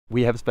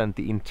We have spent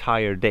the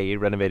entire day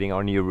renovating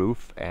our new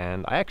roof,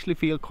 and I actually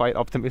feel quite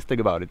optimistic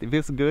about it. It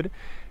feels good.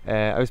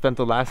 I've spent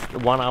the last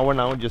 1 hour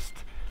now just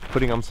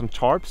putting on some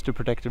tarps to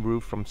protect the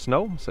roof from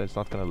snow, so it's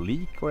not gonna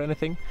leak or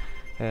anything.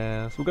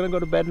 So we're gonna go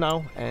to bed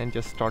now and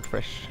just start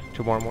fresh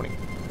tomorrow morning.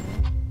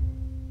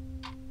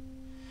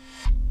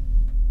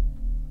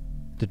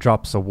 The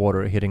drops of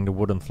water hitting the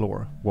wooden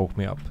floor woke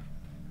me up.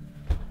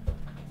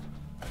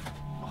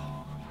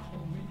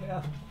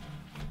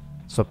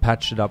 So I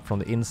patched it up from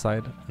the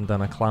inside, and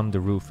then I climbed the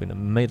roof in the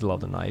middle of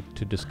the night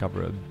to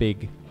discover a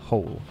big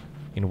hole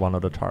in one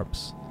of the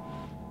tarps.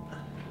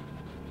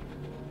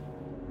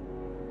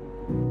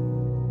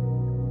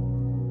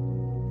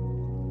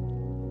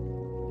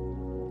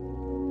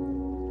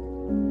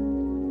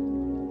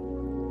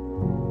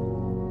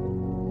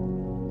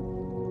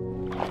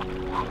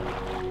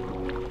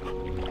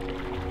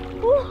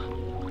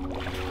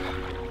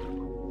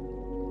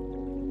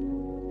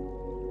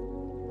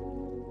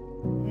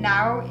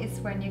 Now is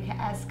when you can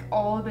ask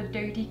all the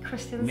dirty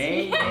questions.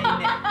 Nej, nej,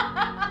 nej.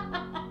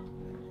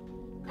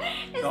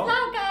 It's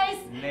now, guys.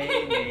 Nej,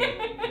 nej,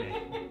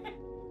 nej.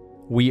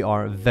 We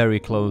are very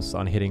close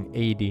on hitting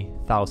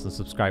 80,000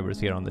 subscribers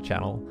here on the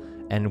channel,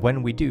 and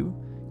when we do,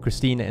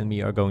 Christina and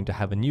me are going to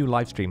have a new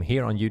live stream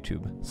here on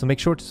YouTube, so make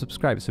sure to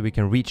subscribe so we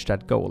can reach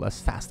that goal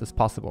as fast as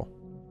possible.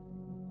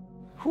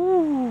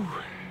 Whew.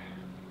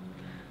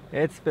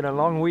 It's been a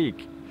long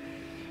week.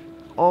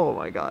 Oh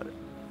my god.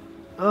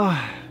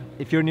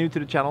 If you're new to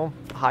the channel,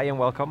 hi and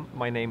welcome.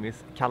 My name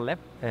is Kalle,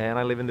 and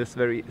I live in this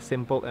very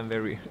simple and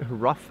very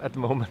rough at the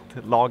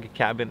moment log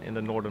cabin in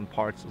the northern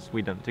parts of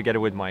Sweden, together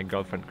with my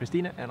girlfriend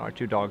Christina and our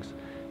two dogs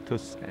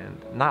Tuss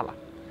and Nala.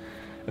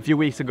 A few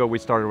weeks ago we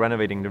started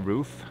renovating the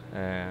roof,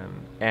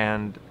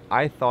 and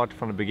I thought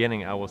from the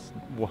beginning I was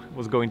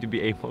going to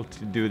be able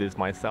to do this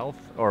myself,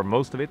 or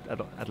most of it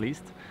at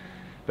least.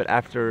 But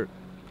after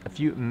a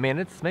few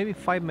minutes, maybe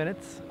 5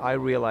 minutes, I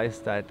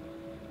realized that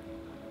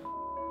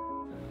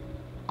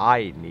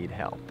I need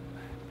help.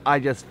 I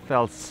just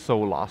felt so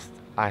lost.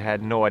 I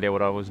had no idea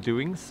what I was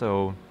doing,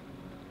 so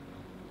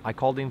I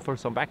called in for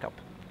some backup.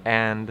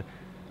 And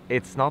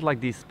it's not like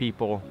these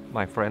people,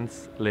 my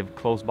friends, live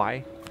close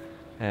by.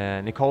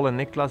 Nicole and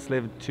Niklas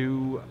live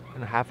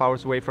 2.5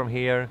 hours away from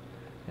here.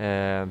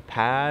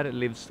 Per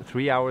lives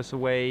 3 hours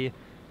away.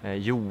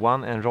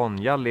 Johan and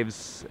Ronja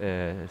lives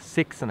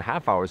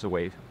 6.5 hours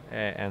away.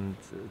 And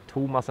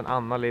Thomas and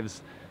Anna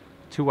lives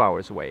 2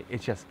 hours away.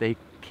 It's just they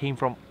came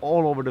from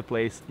all over the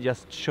place,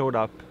 just showed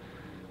up,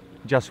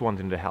 just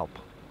wanting to help.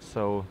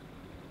 So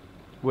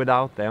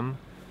without them,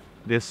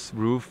 this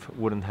roof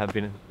wouldn't have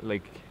been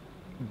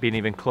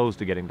even close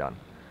to getting done.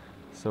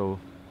 So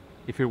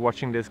if you're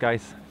watching this,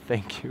 guys,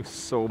 thank you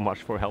so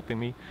much for helping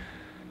me.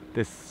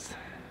 This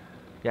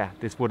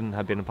wouldn't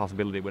have been a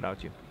possibility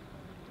without you.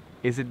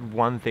 Is it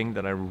one thing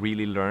that I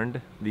really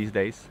learned these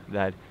days?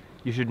 That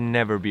you should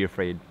never be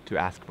afraid to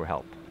ask for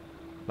help.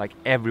 Like,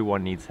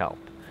 everyone needs help.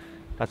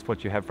 That's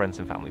what you have friends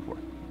and family for.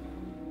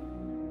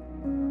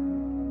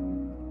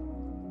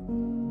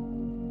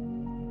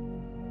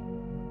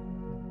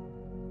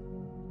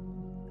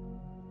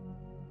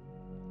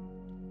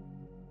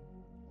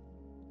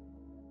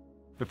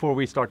 Before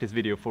we start this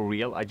video for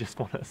real, I just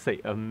want to say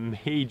a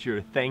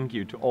major thank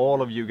you to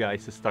all of you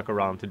guys who stuck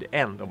around to the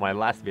end of my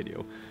last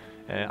video.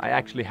 I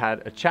actually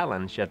had a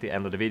challenge at the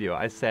end of the video.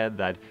 I said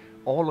that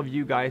all of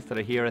you guys that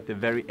are here at the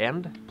very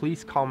end,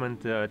 please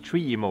comment a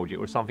tree emoji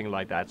or something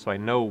like that, so I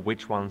know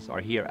which ones are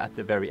here at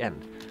the very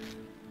end.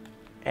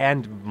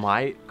 And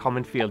my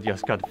comment field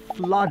just got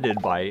flooded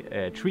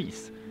by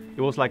trees.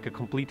 It was like a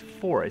complete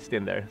forest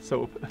in there.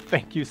 So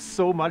thank you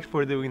so much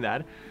for doing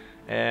that.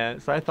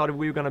 So I thought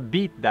we were gonna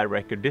beat that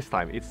record this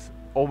time. It's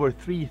over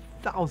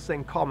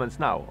 3,000 comments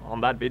now on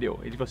that video.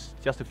 It was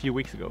just a few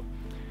weeks ago.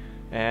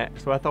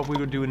 So I thought we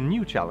would do a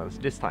new challenge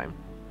this time.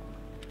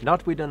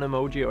 Not with an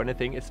emoji or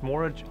anything, it's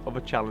more of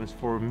a challenge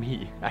for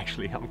me,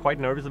 actually. I'm quite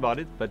nervous about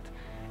it, but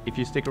if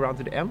you stick around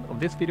to the end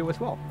of this video as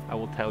well, I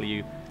will tell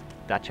you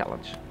that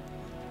challenge.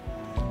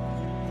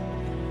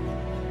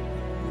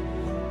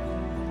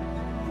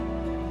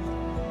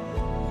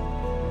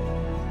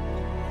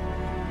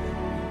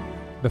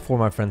 Before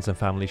my friends and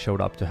family showed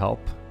up to help,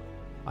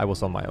 I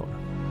was on my own.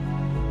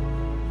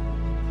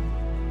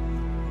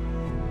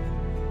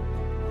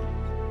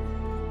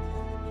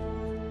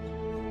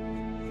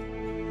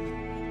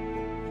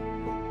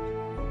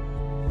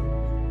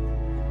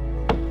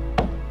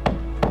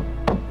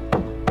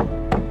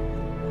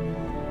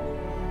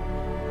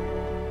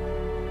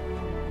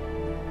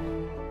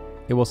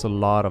 It was a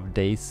lot of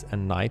days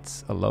and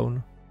nights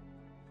alone.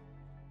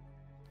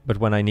 But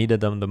when I needed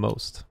them the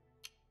most,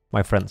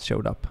 my friends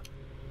showed up.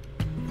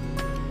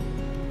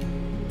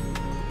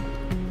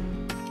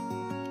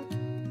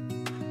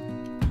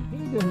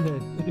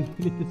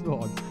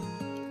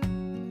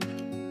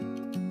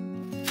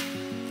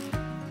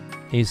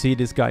 And you see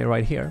this guy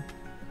right here?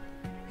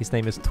 His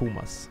name is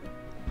Thomas.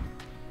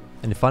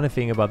 And the funny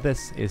thing about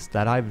this is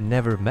that I've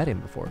never met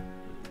him before.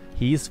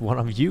 He's one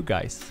of you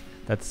guys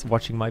that's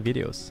watching my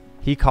videos.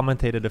 He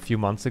commented a few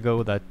months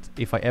ago that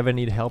if I ever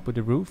need help with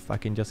the roof, I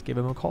can just give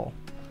him a call.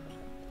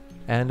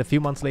 And a few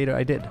months later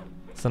I did.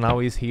 So now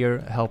he's here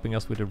helping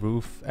us with the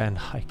roof, and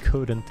I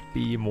couldn't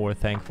be more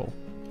thankful.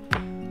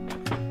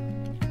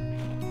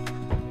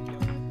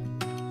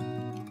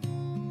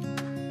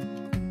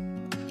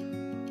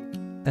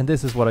 And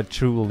this is what I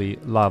truly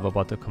love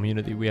about the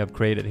community we have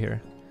created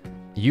here.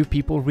 You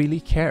people really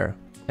care,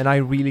 and I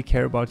really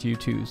care about you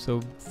too, so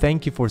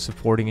thank you for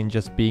supporting and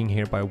just being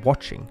here by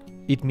watching.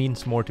 It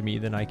means more to me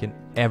than I can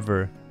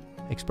ever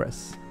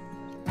express.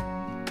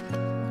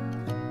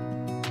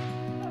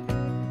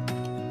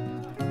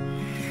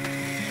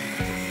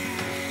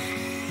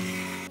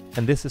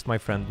 And this is my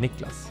friend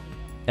Niklas.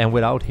 And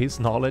without his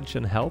knowledge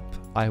and help,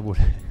 I would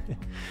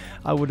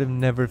have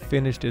never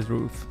finished this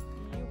roof.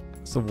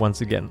 So once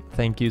again,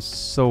 thank you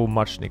so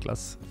much,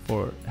 Niklas,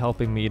 for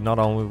helping me not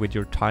only with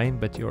your time,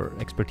 but your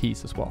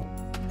expertise as well.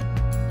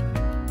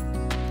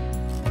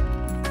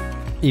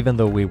 Even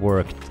though we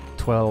worked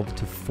 12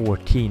 to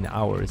 14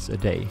 hours a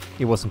day,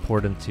 it was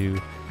important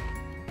to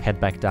head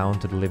back down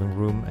to the living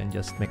room and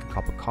just make a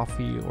cup of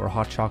coffee or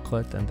hot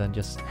chocolate and then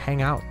just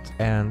hang out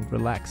and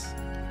relax.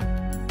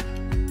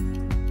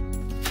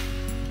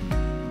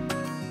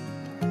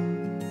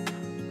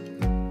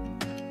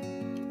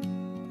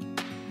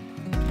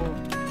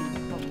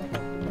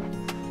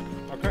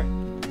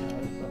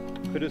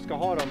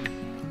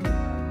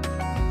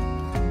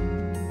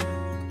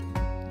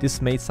 This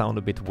may sound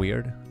a bit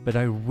weird, but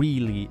I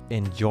really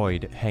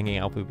enjoyed hanging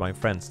out with my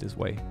friends this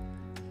way.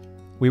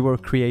 We were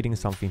creating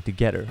something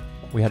together.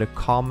 We had a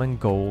common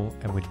goal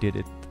and we did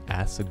it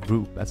as a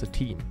group, as a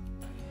team.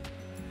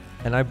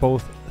 And I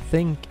both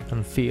think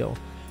and feel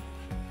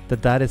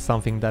that that is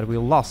something that we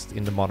lost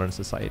in the modern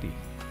society.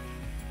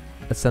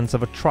 A sense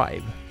of a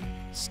tribe,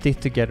 stick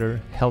together,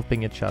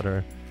 helping each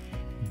other,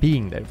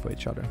 being there for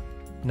each other.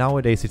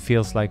 Nowadays it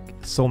feels like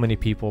so many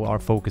people are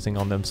focusing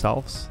on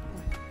themselves.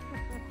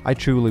 I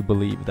truly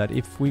believe that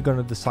if we're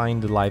gonna design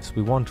the lives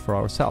we want for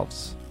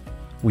ourselves,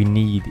 we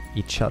need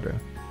each other.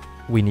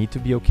 We need to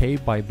be okay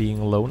by being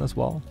alone as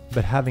well,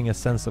 but having a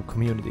sense of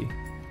community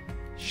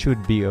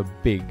should be a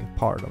big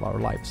part of our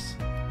lives.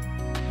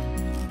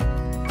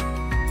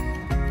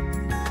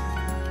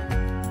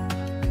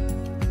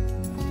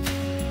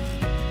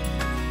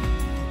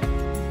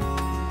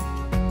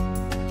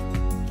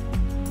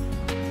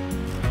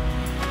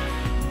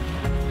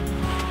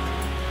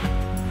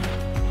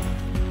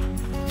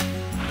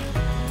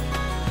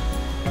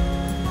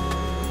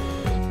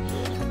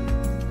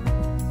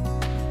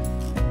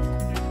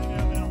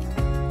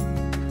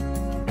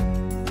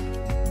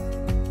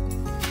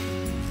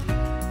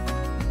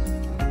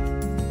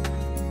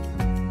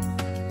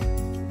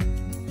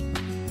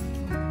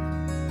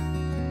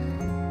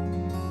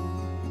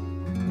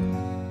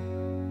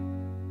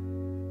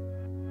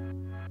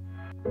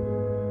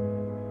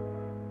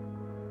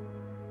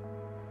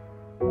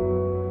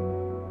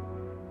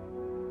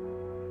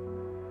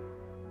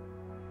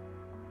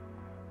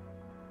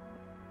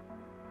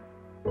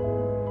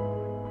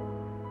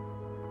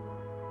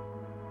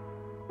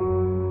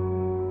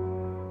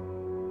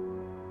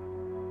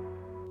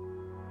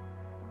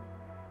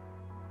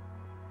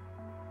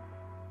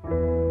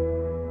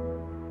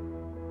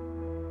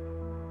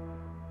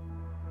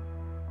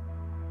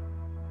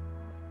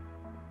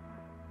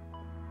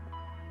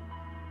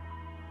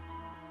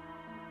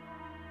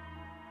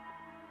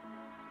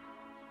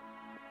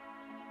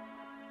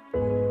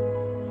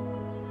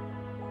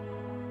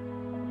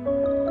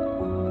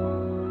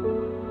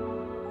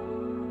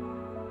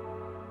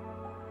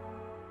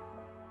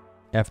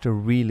 After a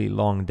really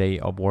long day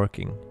of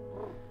working,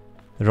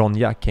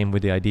 Ronja came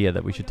with the idea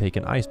that we should take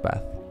an ice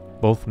bath.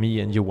 Both me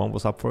and Johan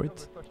was up for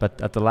it, but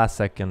at the last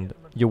second,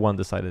 Johan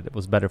decided it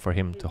was better for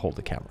him to hold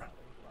the camera.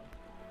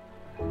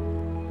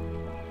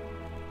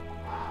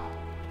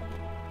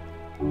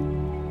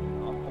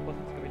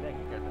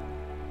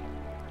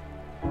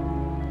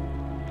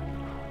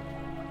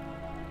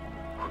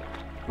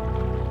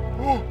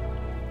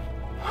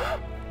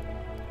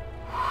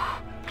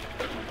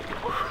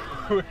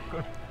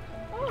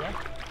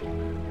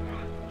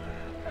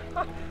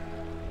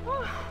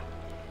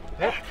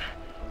 Ett,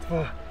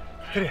 två,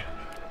 tre.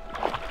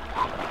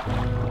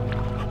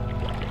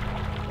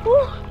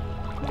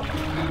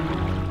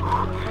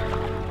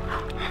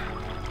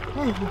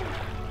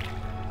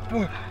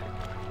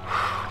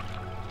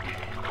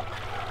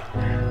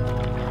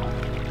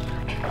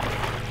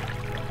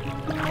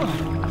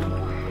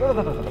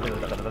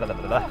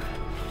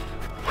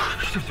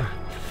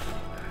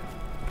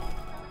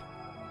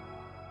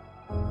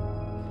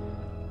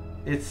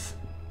 It's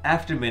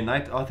after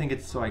midnight. I think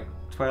it's like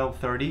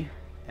 12:30.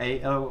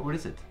 What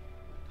is it?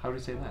 How do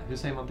you say that? Hur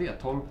säger man det?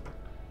 12?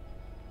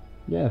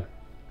 Yeah.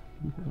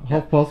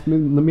 Half past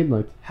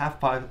midnight. Half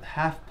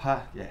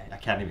past. Yeah, I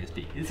can't even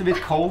speak. It's a bit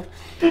cold,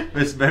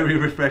 but it's very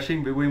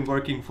refreshing. We've been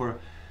working for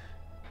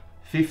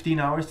 15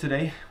 hours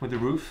today with the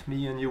roof,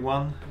 me and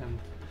Johan and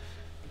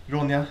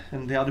Ronja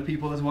and the other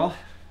people as well.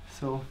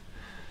 So,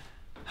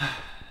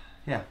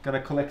 yeah,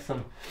 gonna collect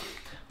some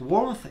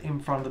warmth in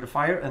front of the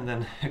fire and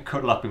then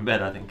curl up in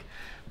bed, I think.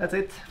 that's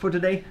it for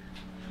today.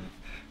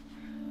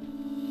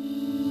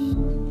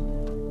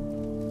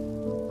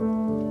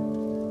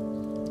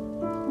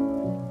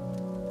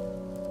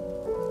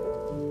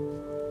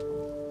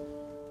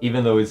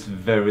 Even though it's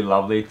very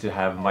lovely to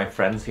have my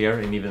friends here,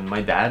 and even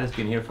my dad has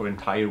been here for an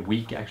entire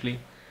week actually,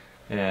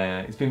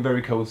 it's been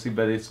very cozy,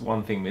 but it's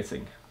one thing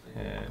missing,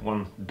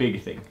 one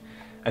big thing.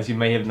 As you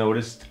may have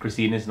noticed,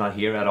 Christine is not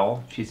here at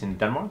all. She's in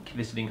Denmark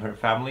visiting her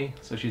family,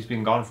 so she's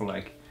been gone for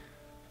like,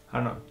 I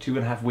don't know,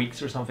 2.5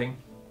 weeks or something.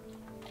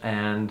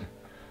 And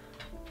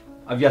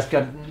I've just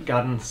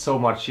gotten so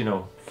much, you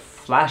know,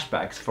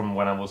 flashbacks from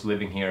when I was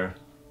living here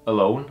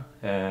alone,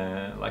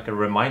 like a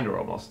reminder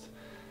almost.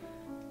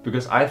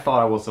 Because I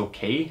thought I was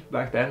okay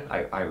back then.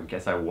 I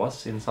guess I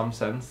was in some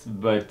sense,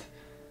 but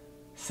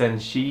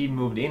since she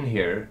moved in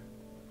here,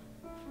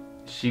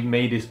 she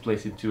made this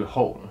place into a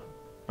home,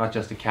 not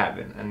just a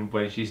cabin. And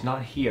when she's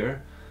not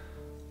here,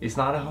 it's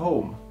not a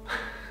home.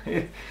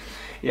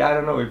 Yeah, I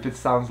don't know if it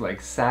sounds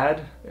like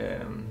sad,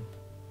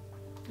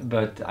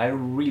 but I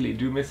really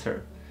do miss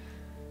her.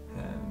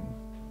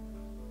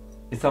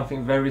 It's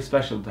something very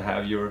special to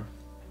have your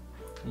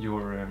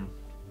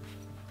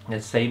the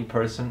same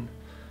person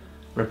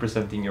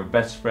representing your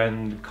best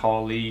friend,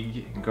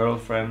 colleague,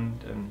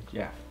 girlfriend, and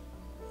yeah,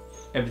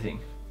 everything.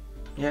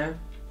 Yeah,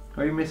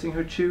 are you missing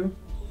her too?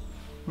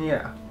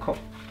 Yeah, kom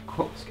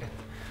skat.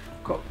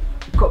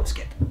 Kom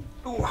skat.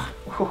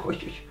 Oh,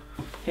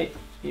 hey,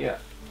 yeah.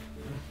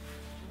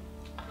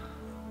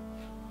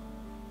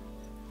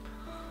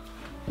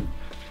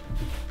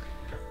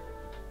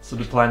 So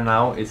the plan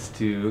now is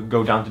to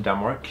go down to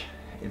Denmark.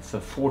 It's a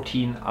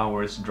 14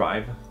 hours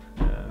drive.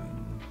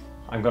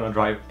 I'm gonna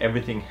drive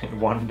everything in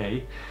one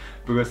day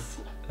because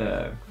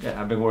yeah,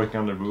 I've been working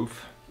on the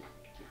roof.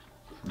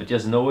 But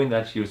just knowing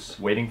that she was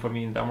waiting for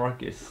me in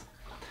Denmark is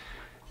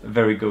a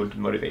very good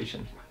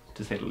motivation,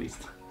 to say the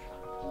least.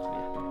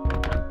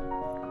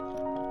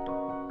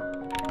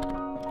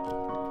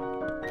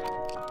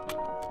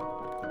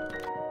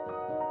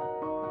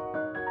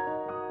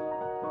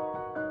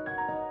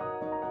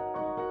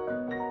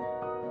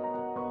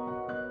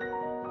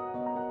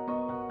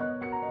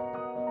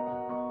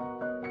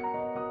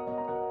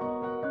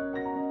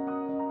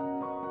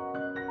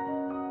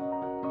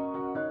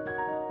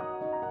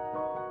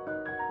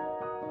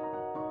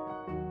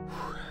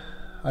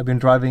 I've been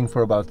driving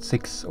for about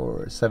 6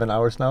 or 7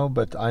 hours now,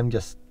 but I'm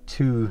just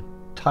too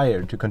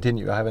tired to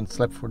continue. I haven't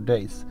slept for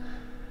days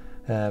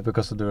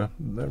because of the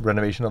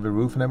renovation of the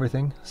roof and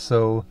everything.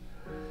 So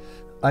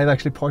I've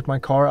actually parked my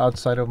car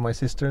outside of my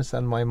sister's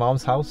and my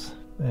mom's house.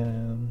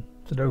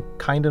 So they're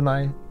kind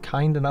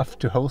enough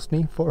to host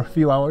me for a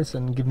few hours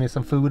and give me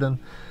some food and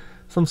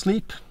some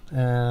sleep. So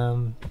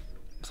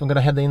I'm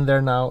gonna head in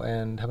there now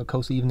and have a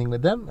cozy evening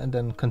with them, and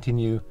then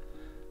continue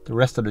the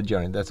rest of the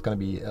journey. That's gonna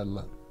be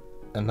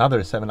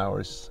another 7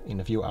 hours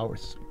in a few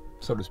hours,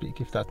 so to speak,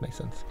 if that makes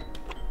sense.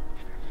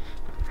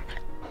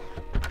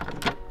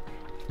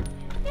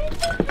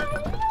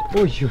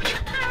 Oj, oj.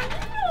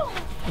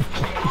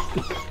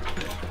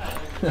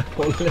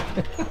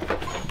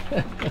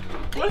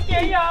 Vad ska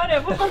jag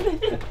göra? Vad fan är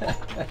det?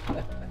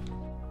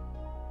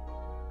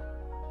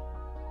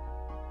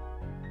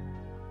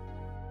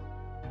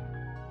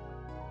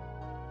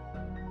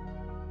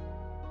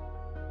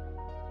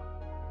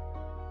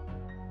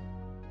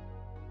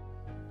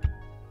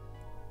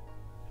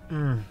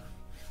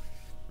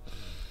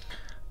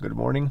 Good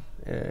morning.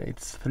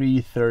 It's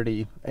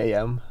 3:30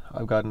 a.m.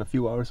 I've gotten a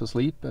few hours of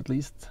sleep at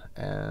least,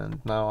 and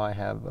now I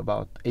have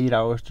about 8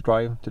 hours to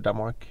drive to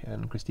Denmark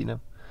and Christina.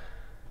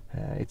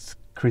 It's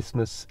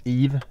Christmas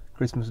Eve,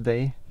 Christmas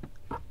Day,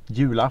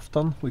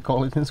 julafton we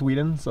call it in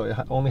Sweden, so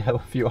I only have a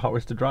few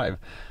hours to drive.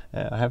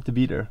 I have to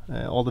be there.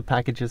 All the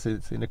packages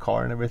is in the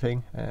car and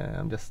everything.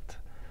 I'm just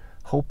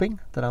hoping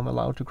that I'm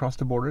allowed to cross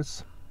the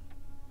borders.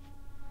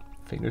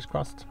 Fingers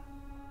crossed.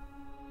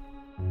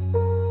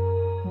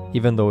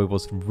 Even though it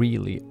was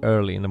really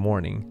early in the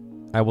morning,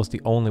 I was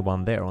the only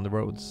one there on the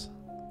roads.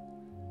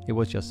 It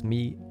was just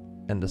me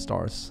and the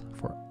stars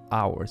for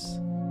hours.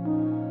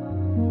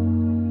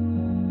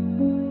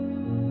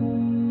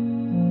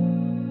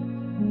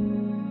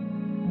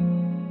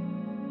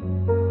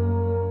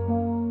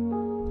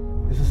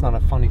 This is not a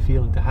funny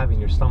feeling to have in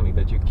your stomach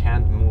that you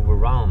can't move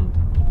around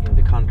in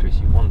the countries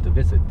you want to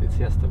visit. It's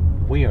just a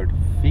weird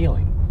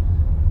feeling.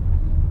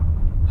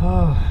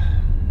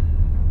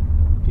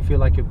 You feel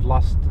like you've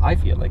lost, I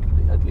feel like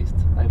at least,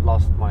 I've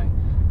lost my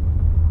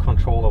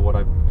control of what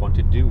I want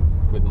to do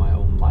with my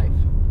own life.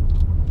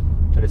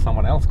 There is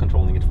someone else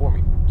controlling it for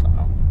me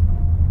somehow.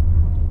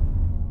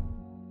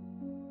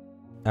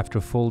 After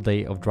a full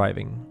day of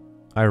driving,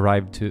 I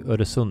arrived to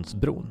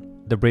Öresundsbron,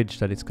 the bridge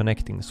that is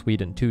connecting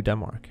Sweden to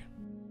Denmark.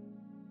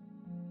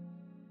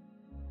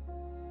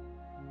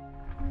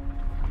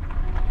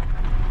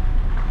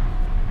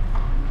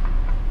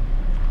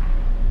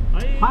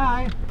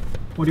 Hi.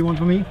 What do you want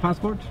from me?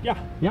 Passport? Ja.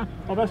 Yeah.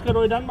 Og hvad skal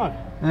du i Danmark?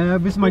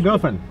 Visit my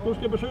girlfriend. Du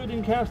skal besøge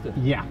din kæreste.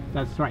 Yeah,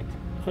 that's right.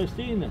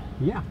 Christine.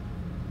 Yeah.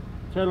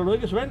 Taler du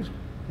ikke svensk?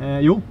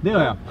 Jo, det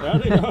gør jeg. Ja,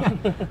 det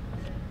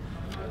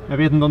gør Jag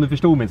vet inte om du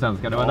förstod min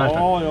svenska, det var därför.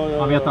 Ja.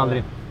 Man vet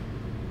aldrig.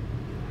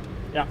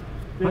 Ja,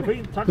 det er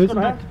fint. Tak skal Tusind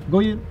du have. tak.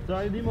 God jul.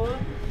 Så i lige måde.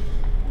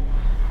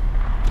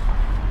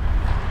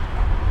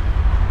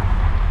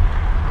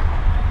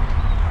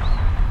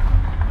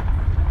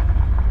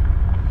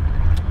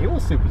 It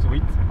was super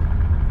sweet.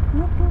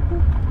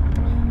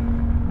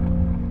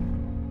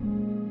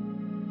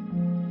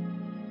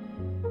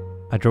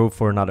 I drove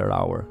for another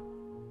hour,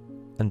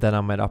 and then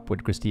I met up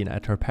with Christina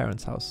at her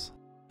parents' house.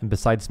 And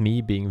besides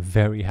me being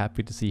very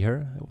happy to see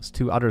her, it was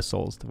 2 other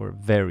souls that were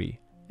very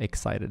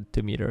excited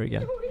to meet her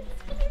again.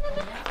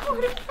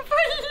 Hallo!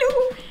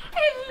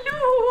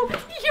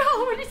 Ja,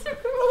 det er så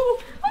god!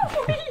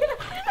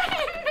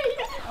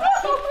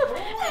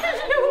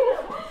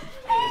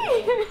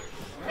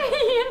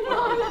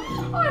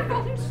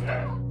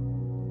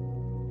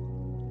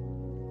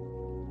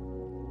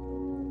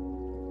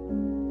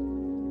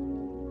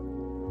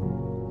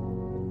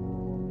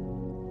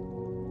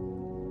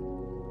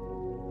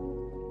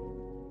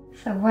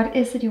 So what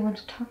is it you want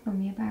to talk to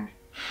me about?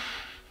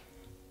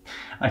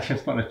 I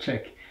just want to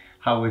check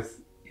how it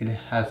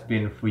has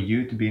been for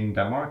you to be in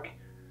Denmark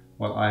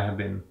while I have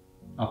been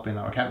up in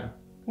our cabin.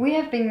 We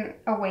have been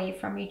away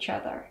from each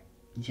other.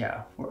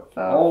 Yeah, for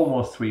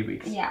almost 3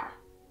 weeks. Yeah.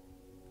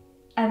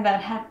 And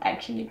that had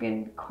actually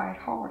been quite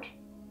hard.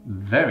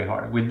 Very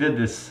hard. We did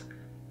this,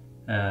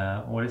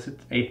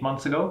 8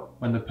 months ago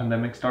when the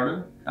pandemic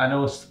started. I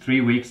know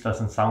 3 weeks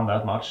doesn't sound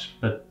that much,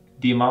 but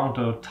the amount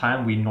of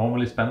time we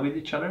normally spend with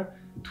each other,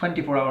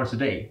 24 hours a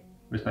day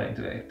we're spending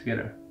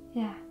together.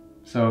 Yeah.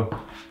 So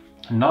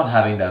not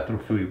having that for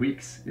 3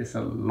 weeks is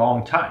a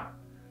long time.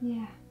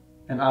 Yeah.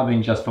 And I've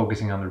been just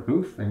focusing on the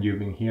roof, and you've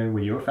been here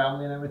with your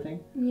family and everything.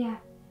 Yeah.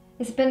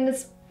 It's been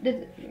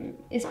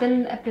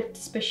a bit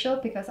special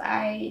because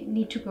I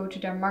need to go to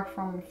Denmark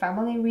for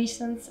family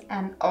reasons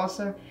and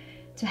also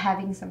to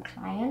having some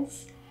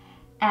clients,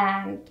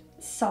 and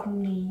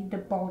suddenly the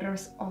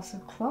borders also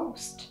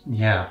closed.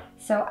 Yeah.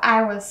 So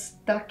I was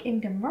stuck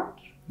in Denmark.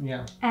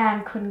 Yeah.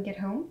 And couldn't get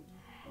home.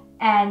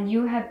 And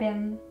you have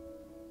been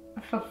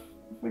for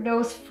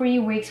those 3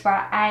 weeks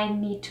where I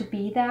need to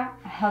be there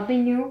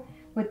helping you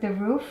with the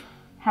roof,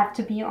 have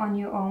to be on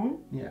your own.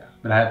 Yeah,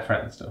 but I had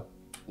friends though.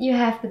 You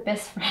have the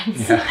best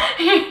friends.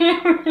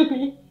 Yeah.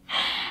 Really.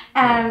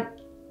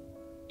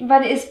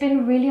 But it's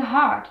been really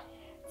hard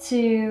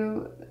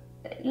to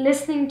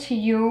listening to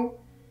you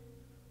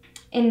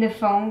in the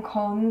phone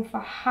calling for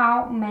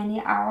how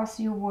many hours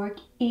you work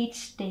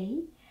each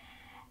day,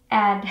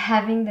 and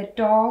having the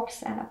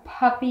dogs and a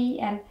puppy,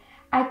 and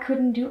I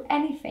couldn't do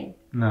anything.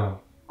 No,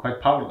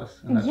 quite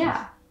powerless. In that sense.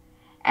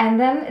 And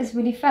then it's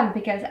really fun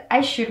because I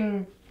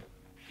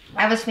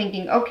was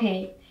thinking,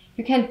 okay,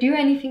 you can't do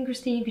anything,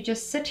 Christine, you could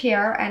just sit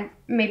here and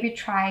maybe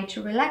try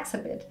to relax a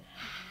bit.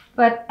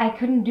 But I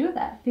couldn't do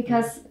that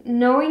because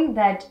knowing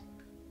that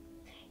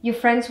your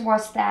friends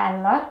was there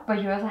a lot, but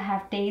you also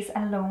have days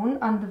alone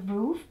on the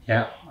roof.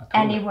 Yeah.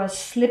 And it was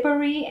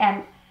slippery,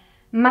 and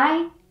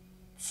my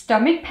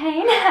stomach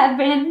pain had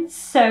been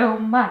so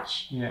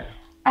much. Yeah.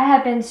 I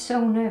have been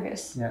so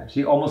nervous. Yeah.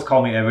 She almost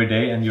called me every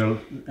day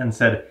and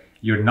said,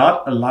 "You're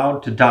not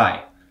allowed to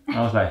die." And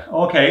I was like,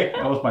 okay,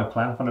 that was my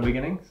plan from the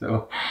beginning.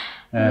 So,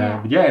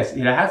 but yes,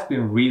 it has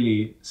been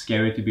really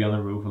scary to be on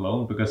the roof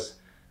alone,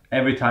 because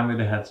every time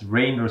it has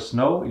rained or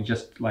snow, it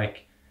just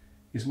like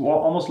it's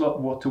almost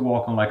like to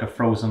walk on like a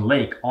frozen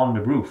lake on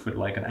the roof with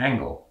like an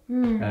angle,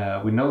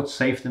 with no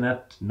safety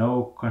net,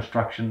 no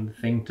construction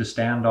thing to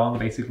stand on,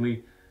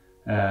 basically.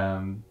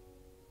 And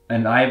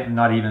I've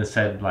not even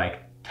said like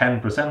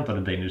 10% of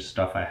the dangerous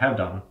stuff I have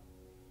done,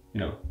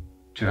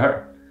 to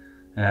her.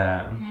 You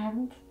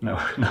haven't? No,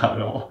 not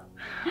at all.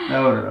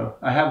 No.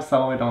 I have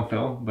some of it on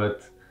film,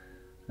 but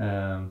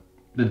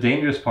the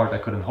dangerous part, I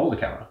couldn't hold the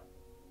camera.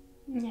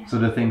 Yeah. So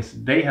the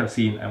things they have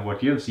seen and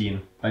what you've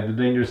seen, like the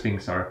dangerous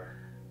things, are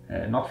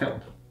not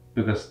filmed,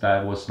 because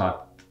that was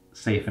not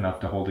safe enough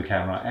to hold the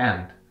camera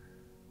and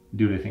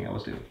do the thing I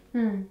was doing.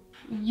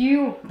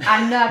 You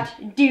are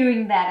not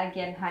doing that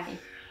again, honey.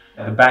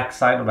 The back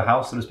side of the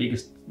house, so to speak,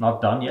 is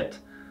not done yet.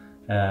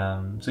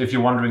 So if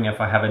you're wondering if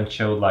I haven't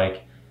showed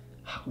like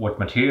what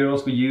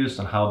materials we used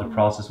and how the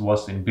process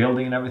was in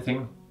building and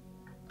everything,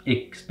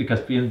 it's because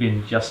it's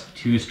been just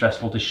too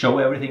stressful to show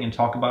everything and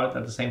talk about it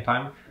at the same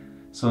time.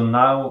 So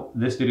now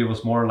this video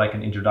was more like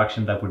an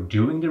introduction that we're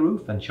doing the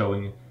roof and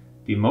showing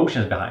the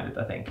emotions behind it,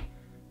 I think.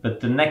 But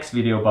the next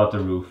video about the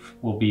roof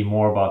will be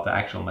more about the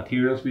actual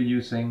materials we're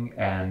using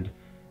and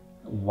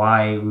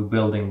why we're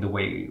building the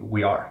way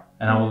we are.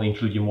 And I will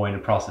include you more in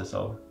the process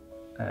of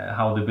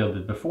how they built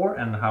it before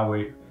and how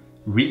we're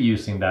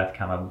reusing that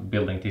kind of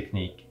building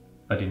technique,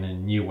 but in a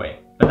new way.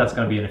 But that's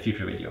going to be in a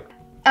future video.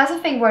 I also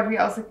think what we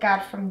also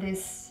got from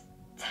this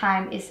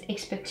time is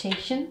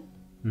expectation.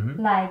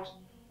 Like,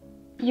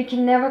 you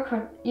can never,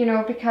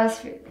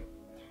 because,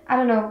 I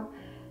don't know,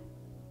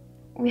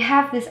 we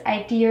have these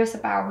ideas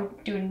about we're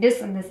doing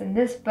this and this and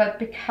this, but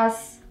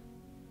because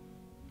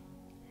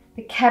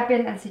the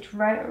cabin and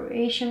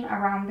situation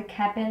around the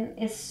cabin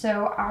is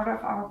so out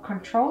of our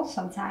control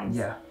sometimes.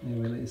 Yeah, it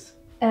really is.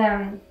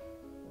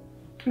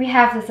 we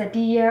have this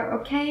idea,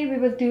 okay, we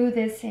will do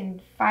this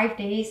in 5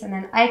 days, and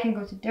then I can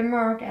go to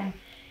Denmark and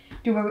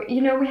do what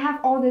we have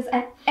all this,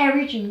 and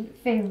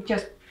everything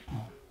just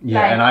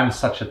and I'm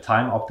such a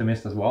time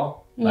optimist as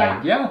well.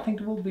 Like, I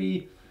think it will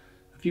be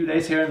a few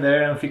days here and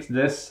there and fix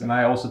this. And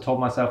I also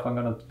told myself I'm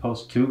gonna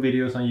post 2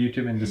 videos on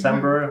YouTube in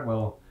December.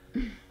 Well,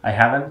 I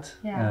haven't.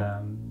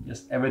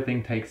 Just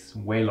everything takes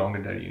way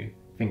longer than you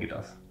think it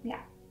does.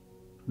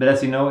 But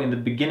as you know, in the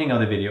beginning of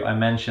the video, I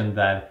mentioned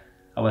that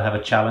I will have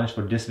a challenge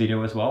for this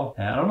video as well.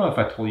 I don't know if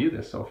I told you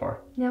this so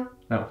far. No.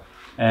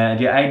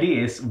 The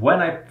idea is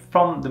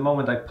from the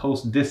moment I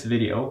post this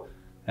video,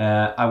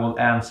 I will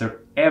answer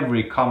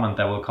every comment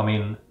that will come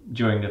in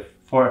during the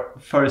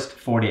first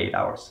 48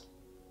 hours.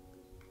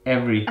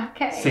 Every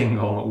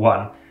single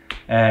one.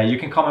 You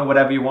can comment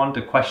whatever you want,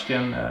 a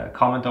question,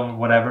 comment on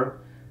whatever.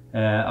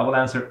 I will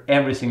answer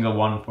every single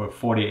one for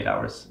 48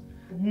 hours.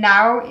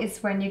 Now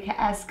is when you can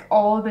ask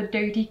all the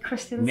dirty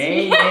questions.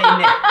 Nay.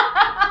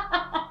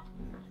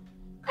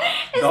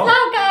 It's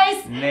now,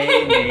 guys.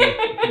 Nay.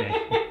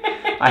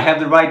 I have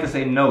the right to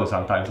say no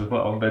sometimes as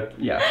well, but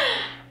yeah.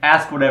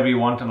 Ask whatever you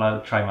want and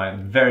I'll try my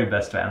very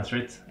best to answer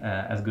it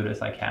as good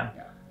as I can.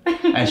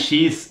 And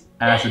she's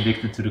as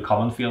addicted to the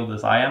comment field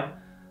as I am.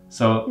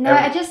 So no,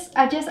 I just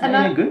in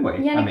a good way.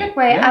 Yeah, in a good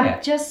way.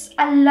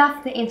 I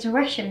love the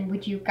interaction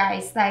with you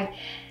guys. Like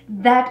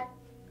that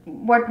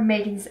what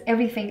makes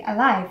everything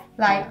alive.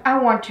 Like I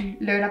want to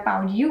learn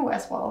about you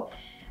as well.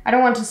 I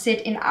don't want to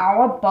sit in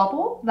our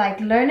bubble. Like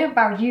learning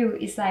about you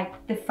is like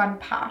the fun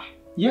part.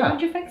 Yeah.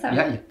 Don't you think so?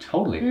 Yeah,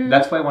 totally.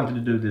 That's why I wanted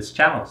to do this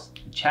challenge,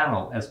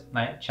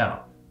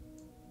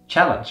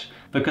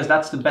 because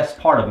that's the best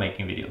part of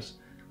making videos,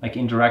 like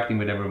interacting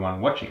with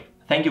everyone watching.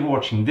 Thank you for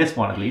watching this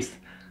one at least.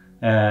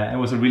 It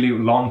was a really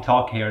long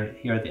talk here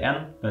at the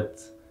end, but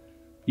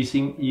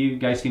you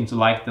guys seem to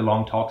like the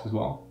long talks as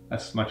well,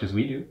 as much as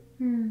we do.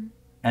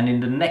 And in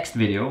the next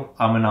video,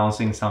 I'm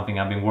announcing something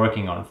I've been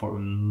working on for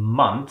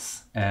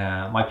months.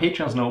 My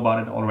patrons know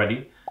about it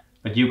already,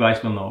 but you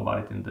guys will know about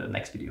it in the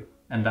next video.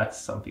 And that's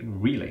something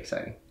really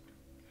exciting.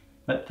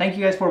 But thank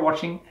you guys for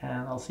watching,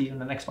 and I'll see you in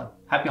the next one.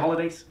 Happy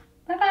holidays.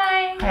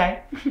 Bye-bye.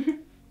 Bye.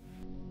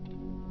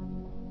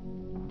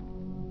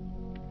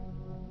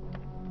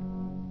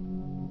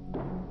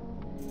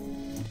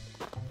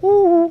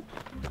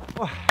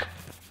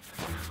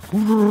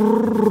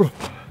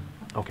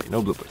 Okay,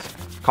 no bloopers.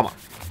 Come on.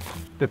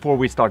 Before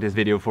we start this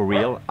video for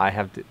real, I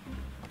have to...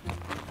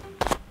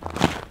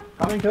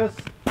 Coming, Kuss.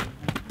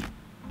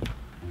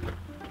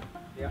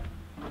 Ja.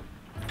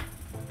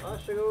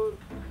 Varsågod.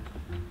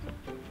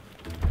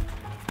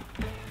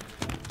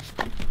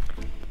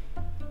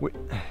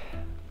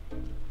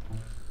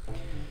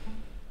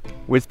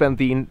 We've spent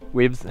the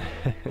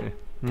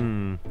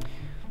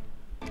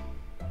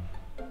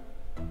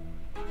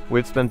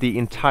We've spent the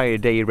entire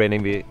day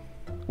renovating.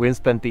 We have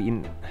spent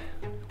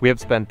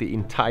the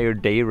entire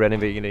day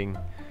renovating.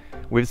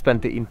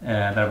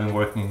 That I've been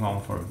working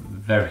on for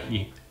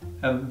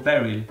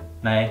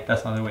no,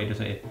 that's not the way to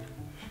say it.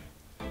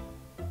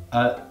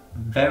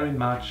 Very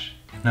much,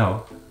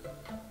 no.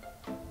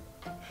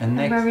 And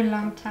A very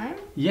long time?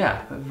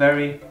 Yeah,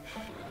 very...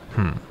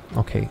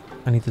 Okay,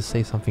 I need to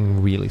say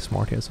something really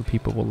smart here so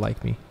people will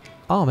like me.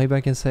 Oh, maybe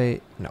I can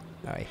say... No,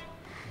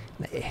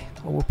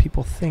 what will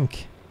people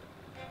think?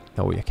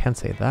 No, you can't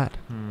say that.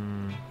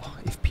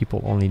 If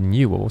people only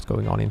knew what was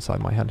going on inside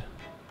my head.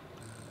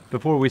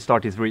 Before we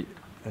start this video.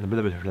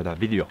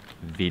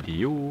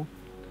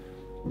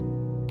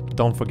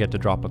 Don't forget to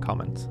drop a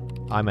comment.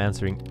 I'm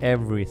answering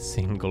every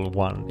single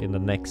one in the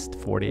next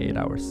 48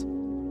 hours.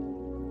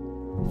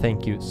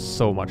 Thank you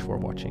so much for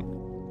watching.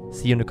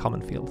 See you in the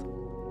comment field.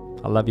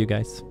 I love you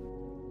guys.